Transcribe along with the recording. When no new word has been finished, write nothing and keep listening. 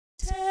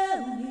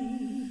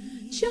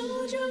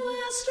JoJo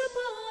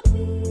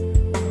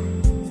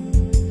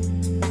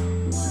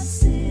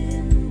what's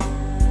in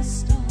the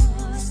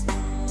stars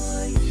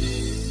for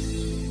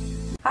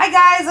you? Hi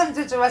guys, I'm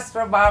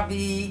JoJo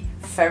Barbie,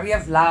 Fairy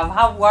of Love.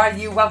 How are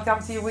you?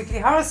 Welcome to your weekly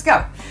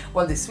horoscope.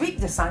 Well, this week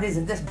the sun is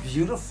in this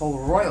beautiful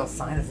royal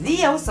sign of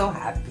Leo, so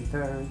happy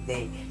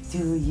birthday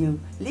to you,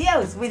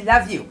 Leos. We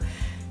love you.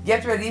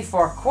 Get ready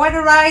for quite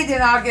a ride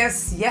in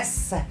August.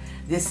 Yes,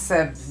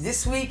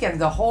 this week and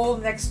the whole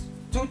next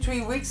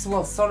 2-3 weeks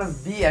will sort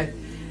of be a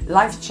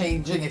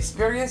life-changing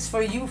experience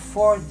for you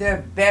for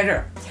the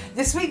better.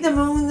 This week the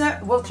moon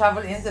will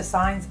travel in the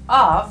signs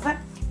of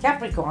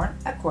Capricorn,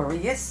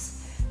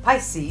 Aquarius,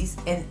 Pisces,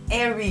 and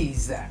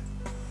Aries.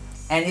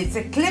 And it's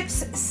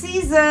eclipse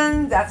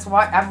season. That's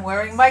why I'm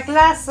wearing my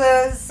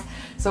glasses.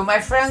 So my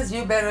friends,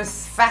 you better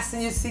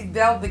fasten your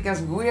seatbelt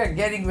because we are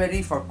getting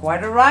ready for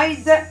quite a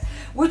ride,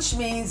 which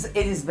means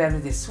it is better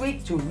this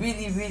week to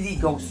really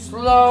go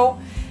slow,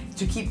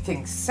 to keep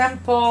things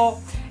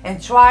simple,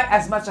 and try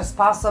as much as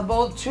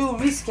possible to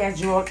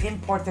reschedule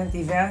important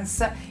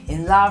events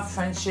in love,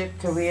 friendship,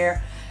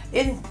 career.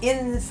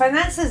 In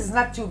finances, it's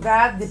not too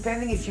bad,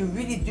 depending if you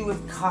really do it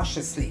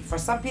cautiously. For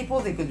some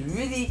people, they could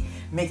really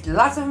make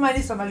lots of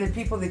money. Some other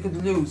people, they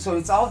could lose. So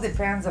it all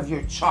depends of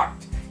your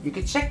chart. You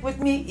could check with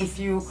me if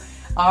you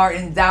are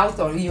in doubt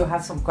or you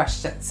have some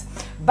questions.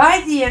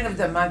 By the end of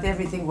the month,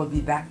 everything will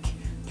be back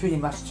pretty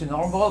much to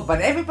normal,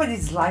 but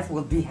everybody's life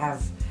will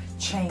have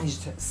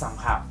changed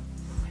somehow.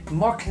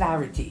 More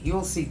clarity.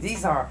 You'll see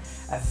these are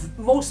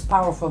most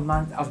powerful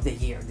month of the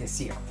year this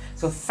year.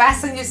 So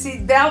fasten your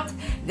seat belt.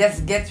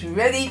 Let's get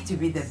ready to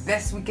be the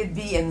best we could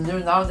be and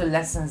learn all the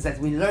lessons that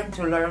we learn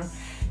to learn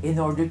in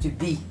order to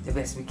be the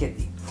best we can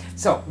be.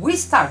 So we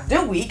start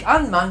the week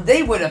on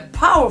Monday with a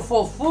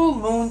powerful full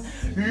moon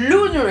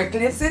lunar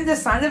eclipse in the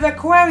sign of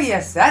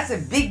Aquarius. That's a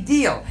big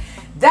deal.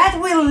 That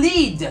will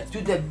lead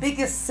to the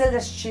biggest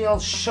celestial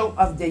show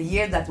of the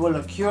year that will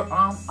occur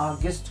on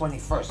August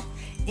 21st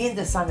in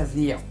the sign of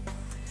Leo.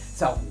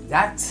 So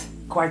that's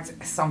quite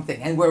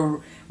something, and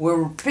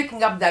we're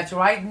picking up that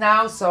right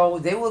now. So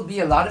there will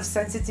be a lot of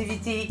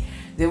sensitivity,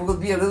 there will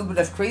be a little bit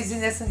of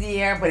craziness in the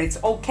air, but it's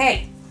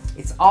okay.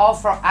 It's all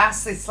for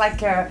us. It's like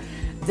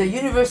the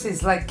universe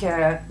is like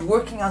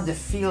working on the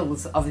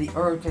fields of the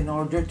earth in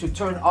order to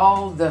turn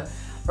all the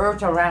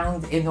earth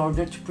around in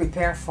order to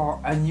prepare for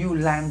a new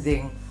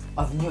landing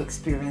of new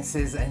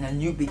experiences and a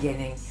new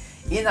beginning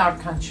in our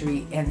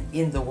country and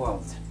in the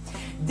world.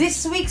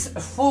 This week's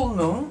full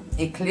moon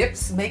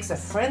eclipse makes a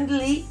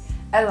friendly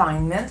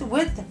alignment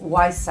with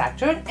wise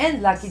Saturn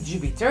and lucky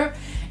Jupiter,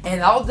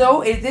 and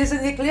although it is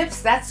an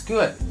eclipse, that's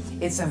good.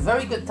 It's a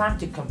very good time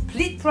to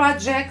complete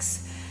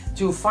projects,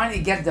 to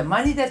finally get the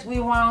money that we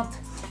want,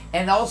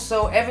 and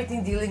also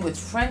everything dealing with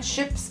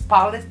friendships,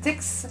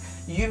 politics,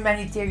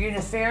 humanitarian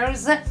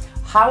affairs,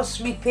 house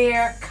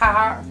repair,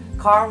 car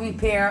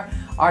repair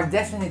are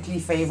definitely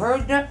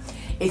favored.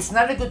 It's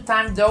not a good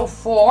time though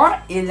for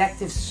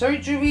elective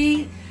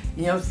surgery.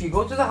 You know, if you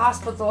go to the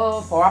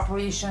hospital for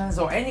operations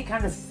or any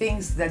kind of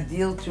things that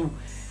deal to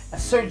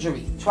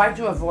surgery, try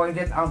to avoid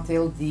it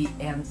until the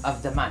end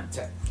of the month.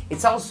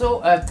 It's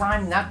also a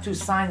time not to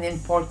sign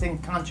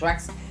important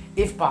contracts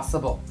if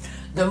possible.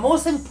 The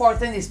most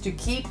important is to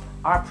keep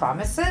our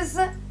promises,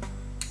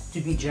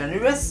 to be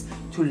generous,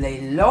 to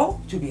lay low,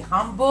 to be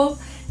humble,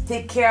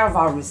 take care of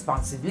our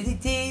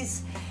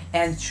responsibilities,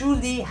 and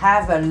truly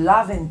have a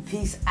love and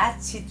peace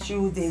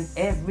attitude in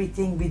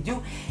everything we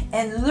do,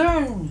 and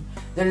learn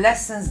the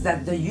lessons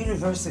that the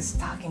universe is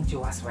talking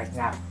to us right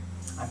now.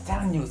 I'm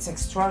telling you, it's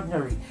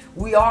extraordinary.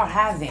 We are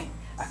having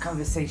a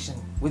conversation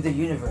with the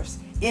universe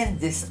in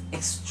this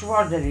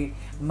extraordinary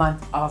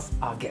month of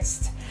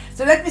August.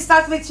 So let me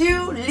start with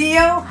you,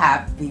 Leo.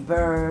 Happy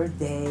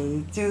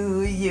birthday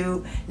to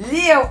you.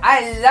 Leo,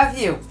 I love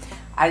you.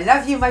 I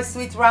love you, my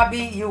sweet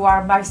Robbie. You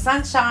are my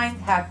sunshine.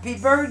 Happy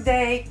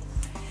birthday.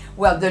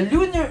 Well, the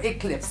lunar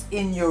eclipse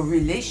in your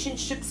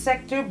relationship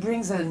sector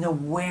brings an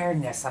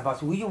awareness about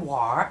who you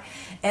are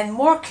and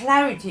more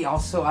clarity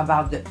also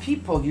about the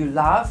people you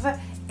love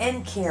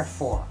and care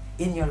for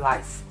in your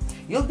life.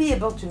 You'll be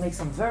able to make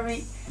some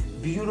very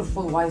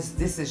beautiful, wise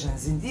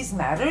decisions in these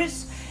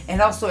matters,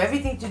 and also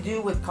everything to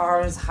do with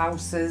cars,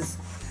 houses,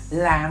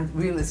 land,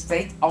 real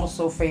estate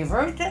also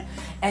favored.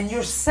 And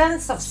your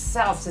sense of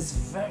self is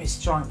very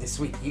strong this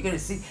week. You're going to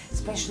see,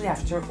 especially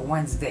after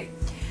Wednesday.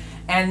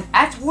 And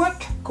at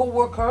work,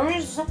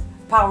 co-workers,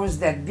 powers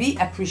that be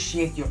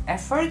appreciate your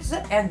efforts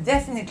and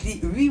definitely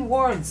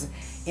rewards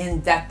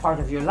in that part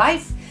of your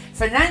life.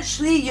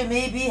 Financially, you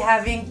may be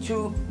having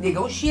to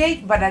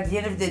negotiate, but at the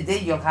end of the day,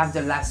 you'll have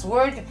the last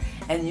word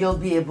and you'll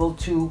be able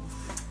to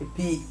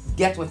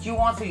get what you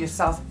want for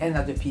yourself and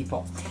other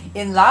people.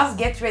 In love,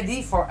 get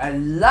ready for a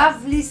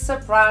lovely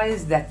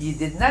surprise that you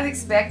did not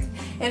expect.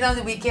 And on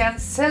the weekend,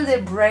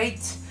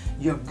 celebrate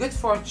your good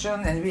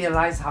fortune and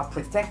realize how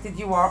protected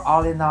you are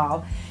all in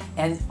all,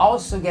 and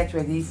also get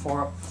ready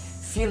for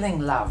feeling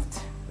loved.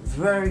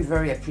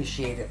 Very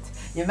appreciated.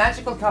 Your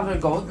magical color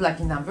gold,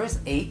 lucky numbers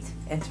 8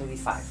 and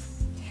 35.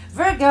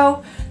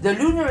 Virgo, the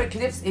lunar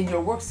eclipse in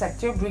your work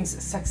sector brings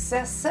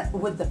success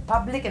with the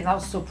public and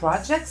also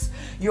projects.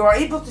 You are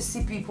able to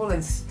see people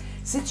and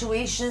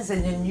situations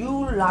in a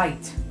new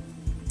light.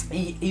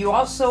 You're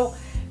also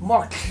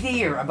more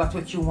clear about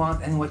what you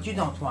want and what you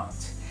don't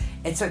want.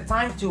 It's a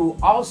time to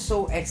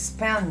also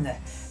expand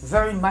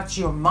very much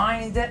your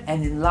mind,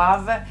 and in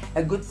love,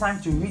 a good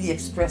time to really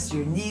express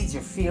your needs,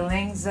 your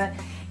feelings,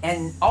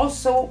 and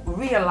also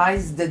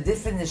realize the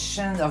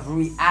definition of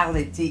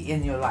reality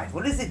in your life.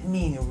 What does it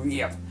mean,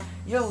 real?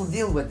 You'll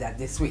deal with that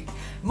this week.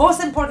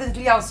 Most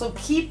importantly, also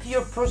keep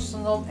your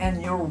personal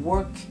and your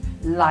work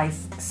life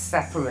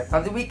separate.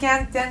 On the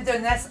weekend,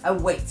 tenderness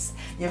awaits.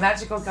 Your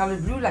magical color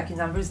blue, lucky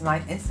numbers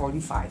 9 and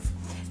 45.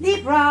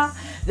 Libra,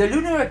 the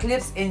lunar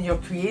eclipse in your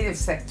creative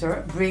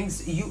sector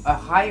brings you a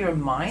higher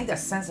mind, a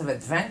sense of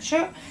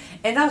adventure,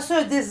 and also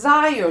a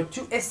desire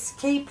to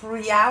escape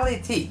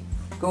reality.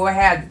 Go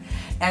ahead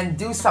and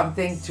do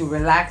something to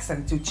relax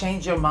and to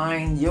change your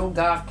mind.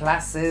 Yoga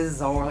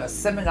classes or a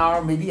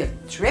seminar, maybe a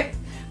trip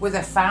with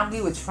a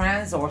family, with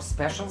friends, or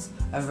specials,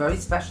 a very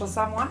special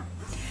someone.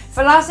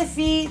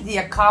 Philosophy, the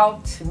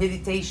occult,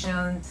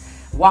 meditation,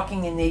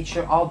 walking in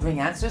nature all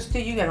bring answers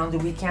to you, and on the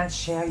weekend,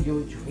 share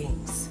your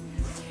dreams.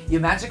 Your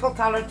magical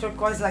color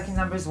turquoise, lucky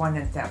numbers 1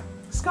 and 10.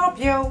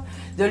 Scorpio,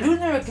 the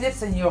lunar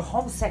eclipse in your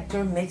home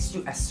sector makes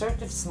you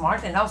assertive,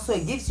 smart, and also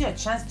it gives you a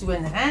chance to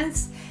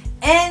enhance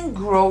and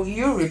grow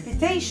your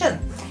reputation.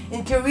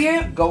 In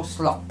career, go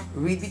slow.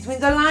 Read between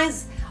the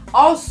lines.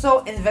 Also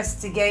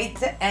investigate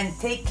and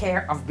take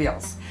care of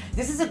bills.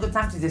 This is a good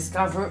time to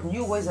discover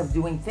new ways of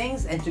doing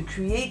things and to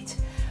create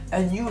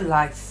a new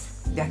life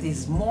that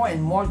is more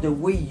and more the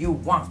way you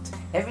want.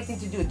 Everything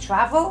to do with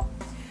travel,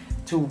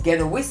 to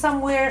get away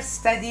somewhere,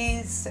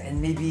 studies,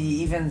 and maybe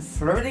even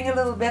flirting a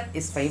little bit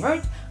is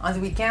favored. On the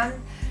weekend,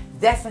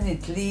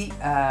 definitely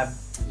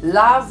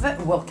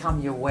love will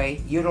come your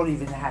way. You don't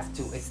even have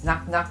to. It's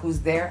knock knock,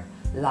 who's there?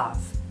 Love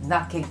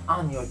knocking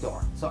on your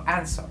door. So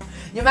answer.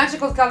 Your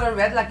magical color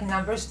red, lucky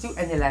numbers 2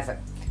 and 11.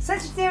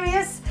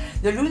 Sagittarius,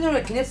 the lunar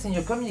eclipse in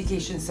your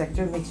communication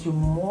sector makes you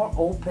more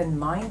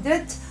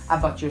open-minded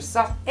about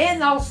yourself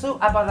and also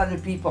about other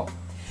people.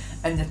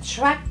 An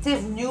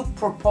attractive new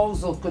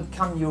proposal could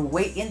come your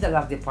way in the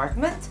love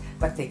department,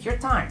 but take your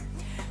time.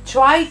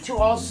 Try to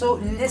also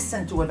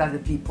listen to what other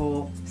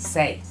people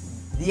say.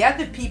 The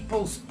other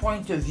people's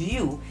point of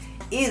view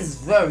is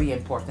very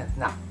important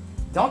now.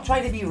 Don't try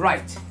to be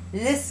right.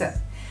 Listen.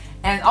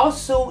 And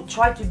also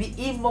try to be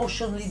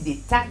emotionally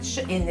detached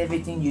in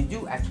everything you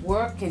do at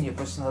work, in your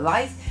personal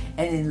life,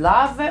 and in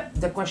love.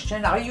 The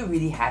question, are you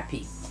really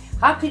happy?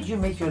 How could you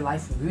make your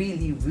life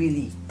really,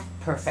 really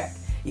perfect?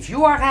 If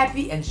you are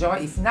happy, enjoy.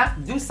 If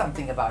not, do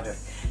something about it.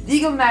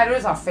 Legal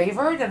matters are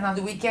favored, and on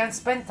the weekend,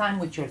 spend time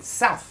with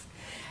yourself.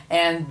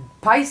 And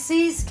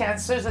Pisces,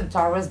 Cancers, and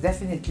Taurus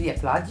definitely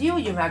applaud you.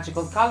 Your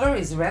magical color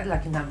is red,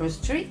 lucky numbers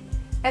 3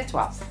 and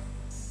 12.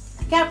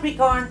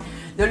 Capricorn,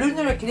 the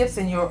lunar eclipse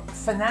in your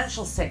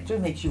financial sector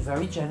makes you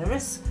very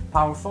generous,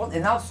 powerful,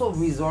 and also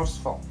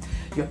resourceful.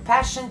 Your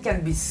passion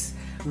can be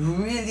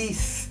really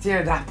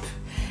stirred up.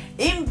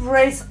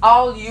 Embrace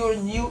all your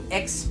new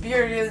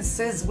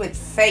experiences with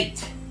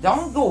faith.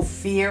 Don't go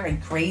fear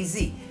and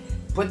crazy.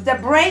 Put the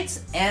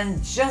brakes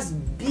and just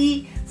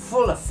be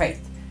full of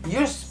faith.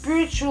 Your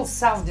spiritual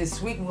self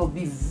this week will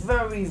be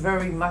very,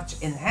 very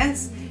much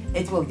enhanced.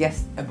 It will get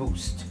a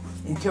boost.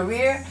 In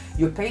career,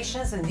 your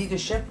patience and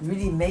leadership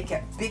really make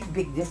a big,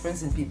 big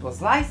difference in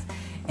people's life.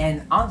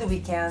 And on the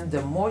weekend,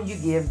 the more you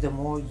give, the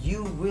more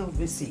you will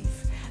receive.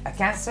 A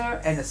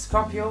Cancer and a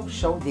Scorpio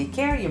show they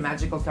care. Your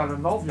magical color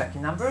mauve, lucky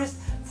numbers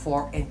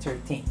 4 and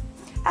 13.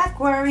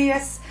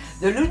 Aquarius,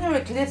 the lunar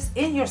eclipse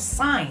in your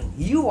sign.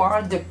 You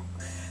are the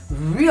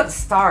real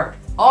star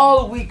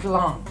all week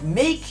long.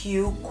 Make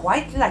you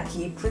quite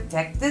lucky,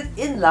 protected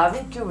in love,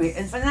 in career,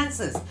 and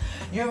finances.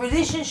 Your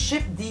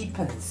relationship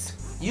deepens.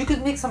 You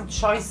could make some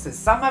choices.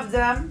 Some of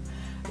them,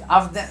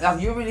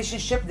 of your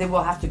relationship, they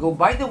will have to go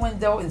by the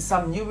window, and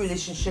some new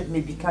relationship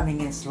may be coming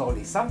in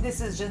slowly. Some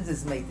decisions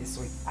is made this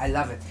week. I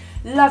love it.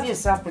 Love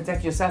yourself,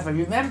 protect yourself, and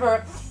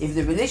remember, if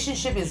the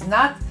relationship is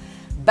not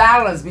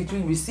balanced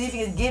between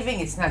receiving and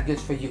giving, it's not good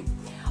for you.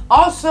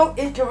 Also,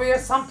 in career,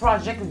 some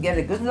project will get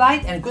a good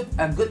light and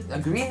a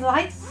green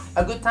light.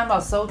 A good time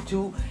also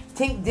to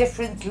think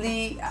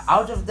differently,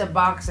 out of the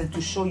box, and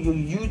to show your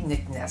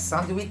uniqueness.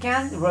 On the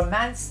weekend,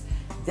 romance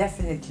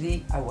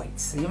definitely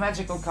awaits. Your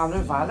magical color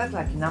violet,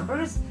 lucky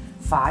numbers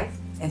 5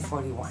 and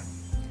 41.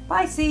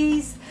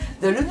 Pisces,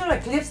 the lunar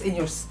eclipse in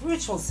your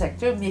spiritual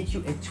sector make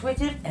you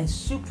intuitive and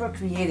super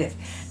creative.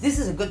 This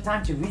is a good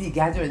time to really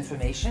gather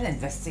information,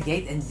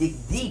 investigate, and dig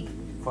deep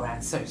for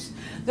answers.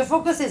 The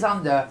focus is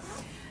on the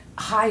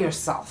higher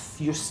self,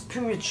 your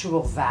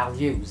spiritual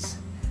values.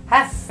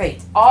 Have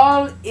faith.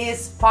 All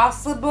is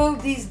possible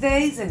these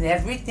days, and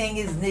everything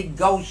is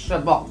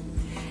negotiable.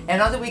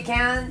 And on the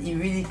weekend, you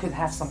really could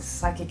have some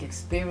psychic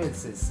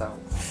experiences, so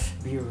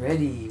be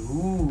ready.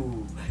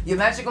 Ooh. Your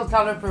magical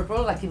color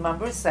purple, lucky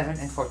numbers 7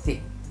 and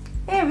 14.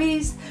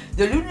 Aries,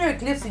 the lunar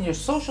eclipse in your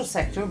social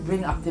sector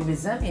bring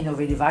optimism,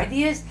 innovative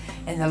ideas,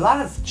 and a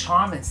lot of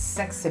charm and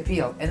sex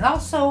appeal. And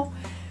also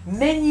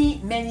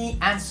many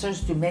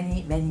answers to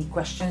many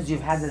questions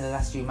you've had in the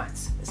last few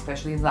months,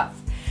 especially in love.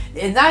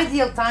 An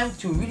ideal time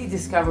to really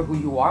discover who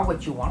you are,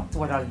 what you want,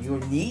 what are your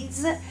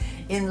needs.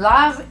 In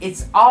love,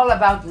 it's all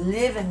about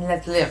live and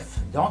let live.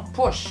 Don't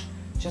push.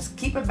 Just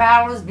keep a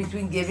balance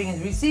between giving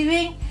and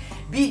receiving.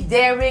 Be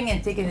daring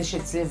and take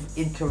initiative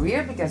in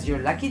career because you're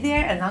lucky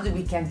there. And on the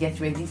weekend, get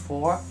ready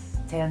for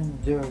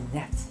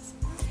tenderness.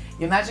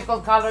 Your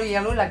magical color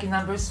yellow, lucky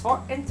numbers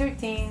 4 and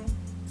 13.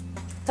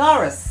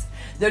 Taurus,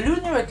 the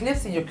lunar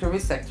eclipse in your career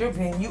sector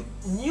brings you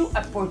new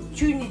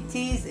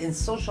opportunities in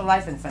social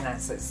life and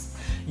finances.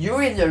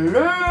 You're in the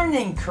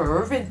learning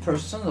curve in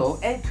personal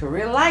and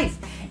career life,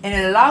 and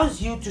it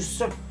allows you to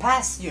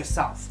surpass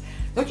yourself.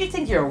 Don't you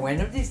think you're a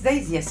winner these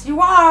days? Yes,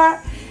 you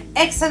are.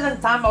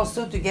 Excellent time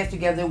also to get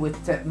together with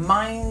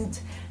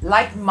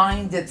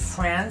like-minded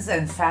friends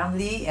and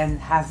family and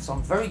have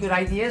some very good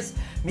ideas.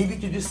 Maybe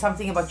to do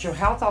something about your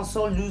health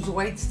also, lose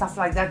weight, stuff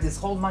like that. This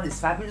whole month is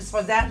fabulous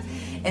for that.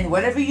 And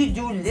whatever you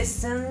do,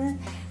 listen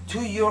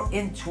to your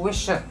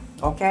intuition,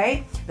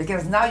 okay?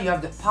 Because now you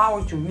have the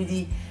power to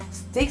really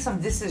take some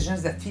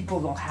decisions that people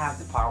don't have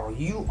the power.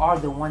 You are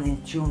the one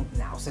in tune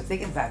now, so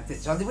take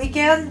advantage. On the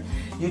weekend,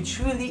 you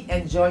truly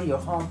enjoy your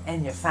home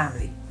and your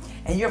family.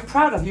 And you're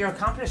proud of your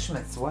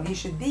accomplishments. Well, you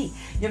should be.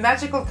 Your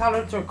magical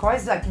color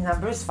turquoise, lucky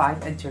numbers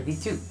 5 and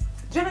 32.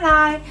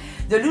 Gemini,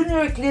 the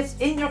lunar eclipse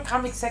in your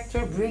karmic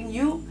sector bring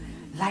you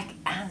like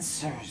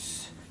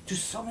answers to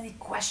so many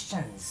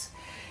questions.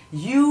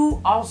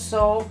 You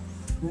also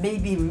may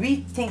be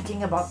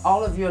rethinking about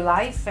all of your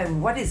life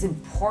and what is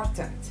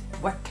important,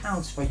 what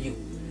counts for you.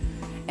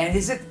 And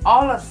is it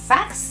all of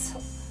facts?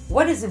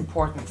 What is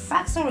important,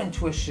 facts or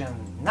intuition,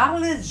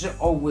 knowledge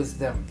or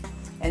wisdom?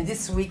 And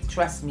this week,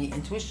 trust me,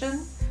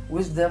 intuition,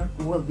 wisdom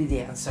will be the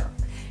answer.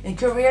 In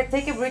career,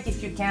 take a break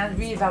if you can,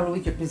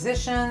 reevaluate your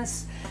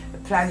positions,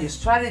 plan your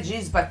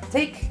strategies, but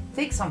take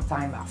some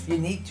time off. You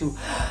need to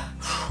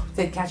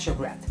catch your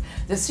breath.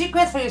 The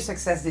secret for your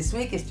success this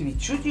week is to be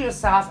true to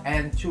yourself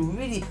and to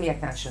really pay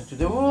attention to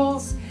the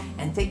rules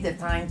and take the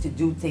time to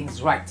do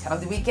things right. On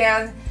the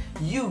weekend,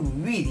 you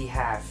really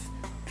have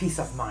peace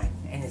of mind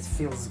and it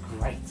feels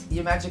great.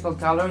 Your magical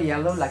color,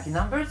 yellow, lucky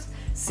numbers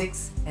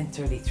 6 and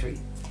 33.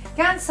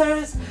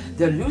 Cancers,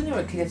 the lunar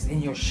eclipse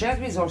in your shared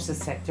resources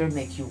sector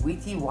make you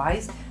witty,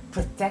 wise,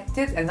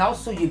 protected, and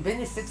also you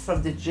benefit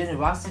from the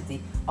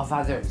generosity of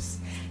others.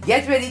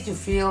 Get ready to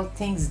feel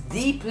things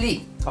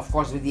deeply, of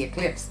course with the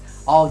eclipse,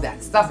 all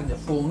that stuff in the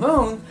full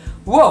moon.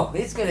 Whoa,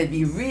 it's going to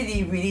be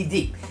really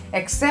deep.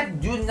 Except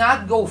do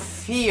not go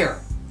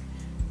fear.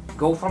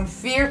 Go from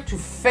fear to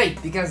faith,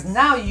 because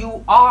now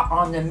you are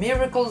on the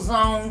miracle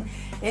zone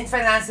in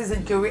finances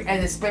and career,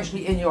 and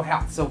especially in your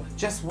health. So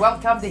just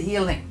welcome the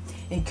healing.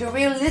 In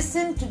career,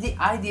 listen to the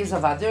ideas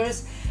of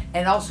others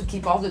and also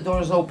keep all the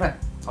doors open.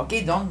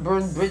 Okay, don't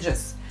burn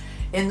bridges.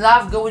 In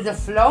love, go with the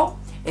flow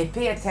and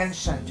pay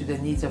attention to the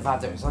needs of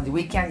others. On the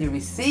weekend, you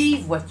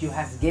receive what you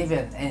have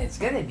given, and it's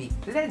going to be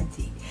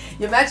plenty.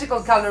 Your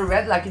magical color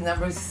red, lucky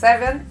numbers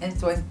 7 and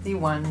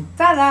 21.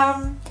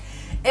 Ta-da!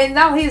 And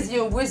now here's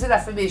your wizard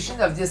affirmation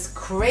of this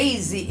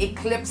crazy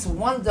eclipse,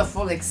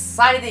 wonderful,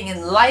 exciting,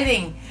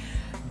 enlightening,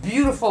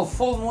 beautiful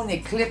full moon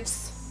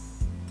eclipse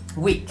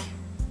week.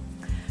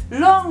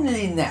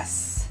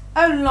 Loneliness,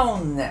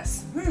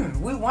 aloneness.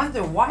 We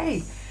wonder,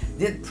 why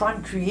did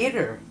Prime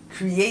Creator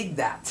create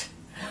that?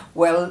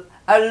 Well,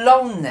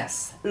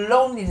 aloneness,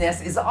 loneliness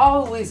is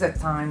always a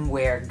time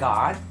where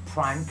God,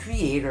 Prime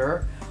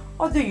Creator,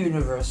 or the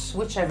universe,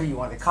 whichever you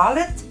want to call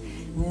it,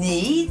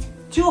 need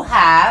to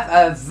have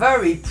a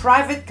very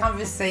private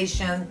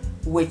conversation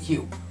with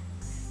you.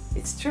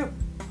 It's true.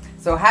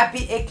 So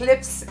happy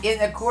eclipse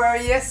in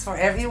Aquarius for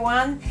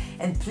everyone,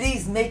 and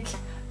please make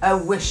a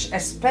wish,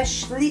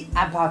 especially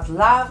about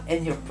love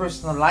and your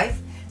personal life,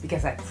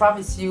 because I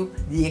promise you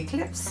the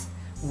eclipse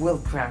will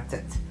grant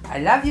it. I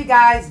love you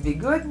guys. Be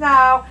good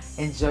now.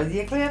 Enjoy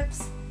the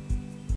eclipse.